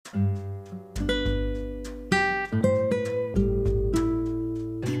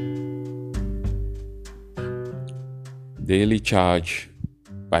Daily Charge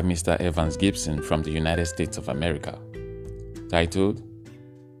by Mr. Evans Gibson from the United States of America, titled,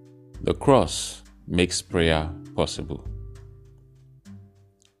 The Cross Makes Prayer Possible.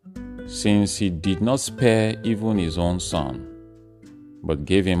 Since he did not spare even his own son, but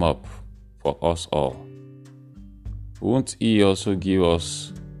gave him up for us all, won't he also give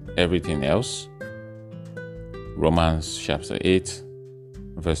us everything else? Romans chapter 8,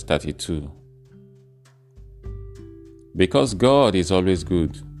 verse 32. Because God is always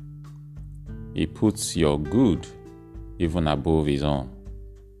good, He puts your good even above His own.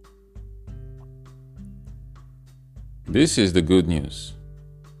 This is the good news,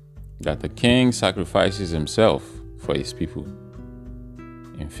 that the king sacrifices himself for his people.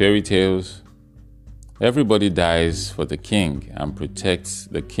 In fairy tales, everybody dies for the king and protects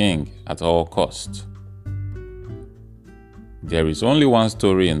the king at all costs. There is only one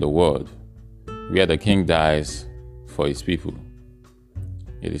story in the world where the king dies for his people.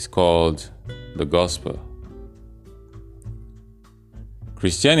 It is called the gospel.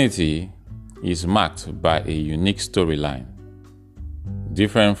 Christianity is marked by a unique storyline,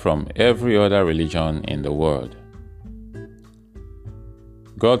 different from every other religion in the world.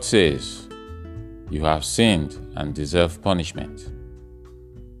 God says, "You have sinned and deserve punishment."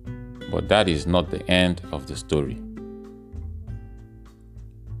 But that is not the end of the story.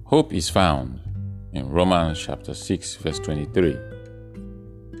 Hope is found in Romans chapter 6, verse 23,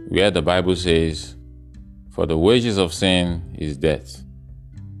 where the Bible says, "For the wages of sin is death,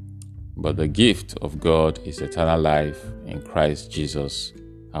 but the gift of God is eternal life in Christ Jesus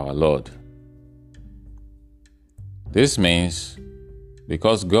our Lord." This means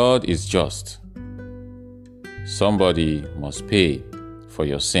because God is just, somebody must pay for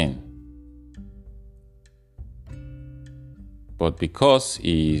your sin. But because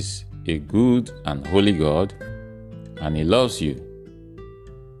He is a good and holy God, and He loves you,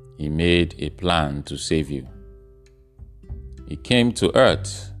 He made a plan to save you. He came to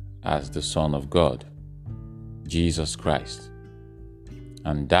earth as the Son of God, Jesus Christ,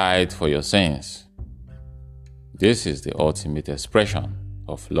 and died for your sins. This is the ultimate expression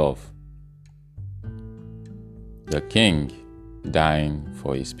of love. The King dying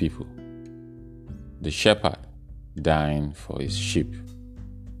for His people, the Shepherd dying for His sheep.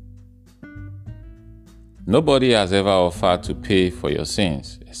 Nobody has ever offered to pay for your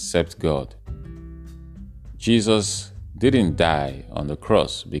sins except God. Jesus didn't die on the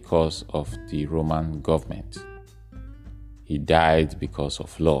cross because of the Roman government. He died because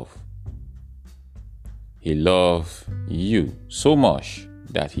of love. He loved you so much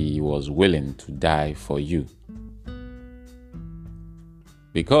that He was willing to die for you.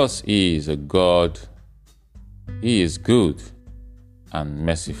 Because He is a God, He is good and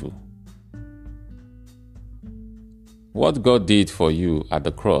merciful. What God did for you at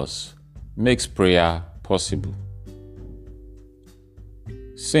the cross makes prayer possible.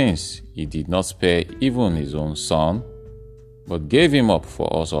 Since He did not spare even His own Son, but gave Him up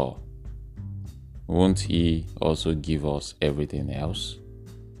for us all, won't He also give us everything else?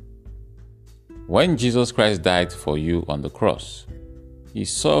 When Jesus Christ died for you on the cross, He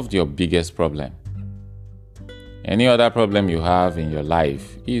solved your biggest problem. Any other problem you have in your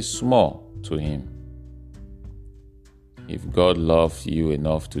life is small to Him. If God loved you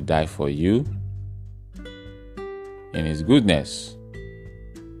enough to die for you, in His goodness,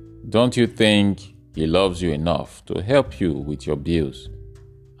 don't you think He loves you enough to help you with your bills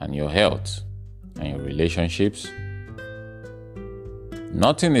and your health and your relationships?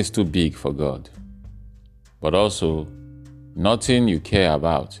 Nothing is too big for God, but also nothing you care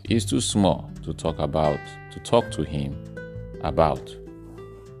about is too small to talk to Him about.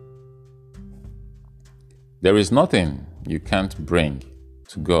 There is nothing you can't bring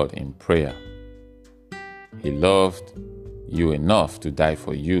to God in prayer. He loved you enough to die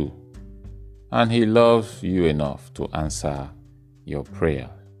for you, and He loves you enough to answer your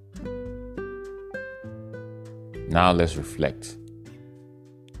prayer. Now let's reflect.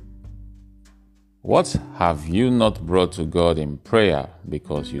 What have you not brought to God in prayer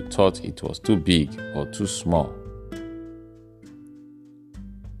because you thought it was too big or too small?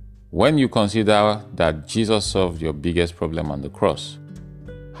 When you consider that Jesus solved your biggest problem on the cross,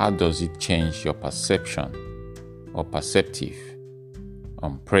 how does it change your perception or perspective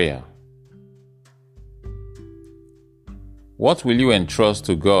on prayer? What will you entrust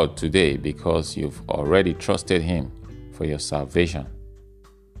to God today because you've already trusted Him for your salvation?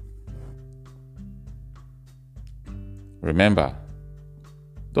 Remember,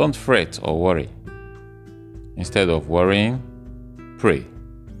 don't fret or worry. Instead of worrying, pray.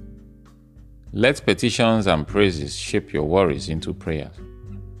 Let petitions and praises shape your worries into prayers.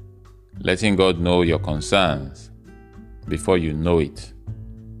 Letting God know your concerns before you know it.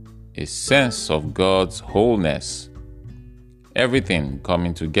 A sense of God's wholeness, everything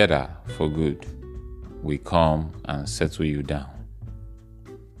coming together for good, will come and settle you down.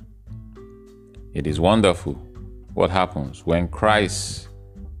 It is wonderful what happens when Christ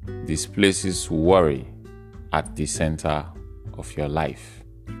displaces worry at the center of your life.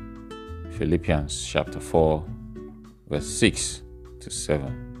 Philippians chapter 4, verse 6 to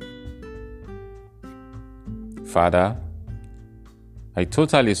 7. Father, I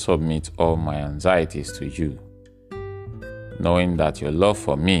totally submit all my anxieties to you, knowing that your love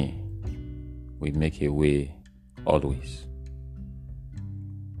for me will make a way always.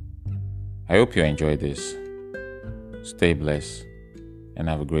 I hope you enjoyed this. Stay blessed and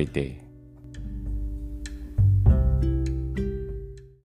have a great day.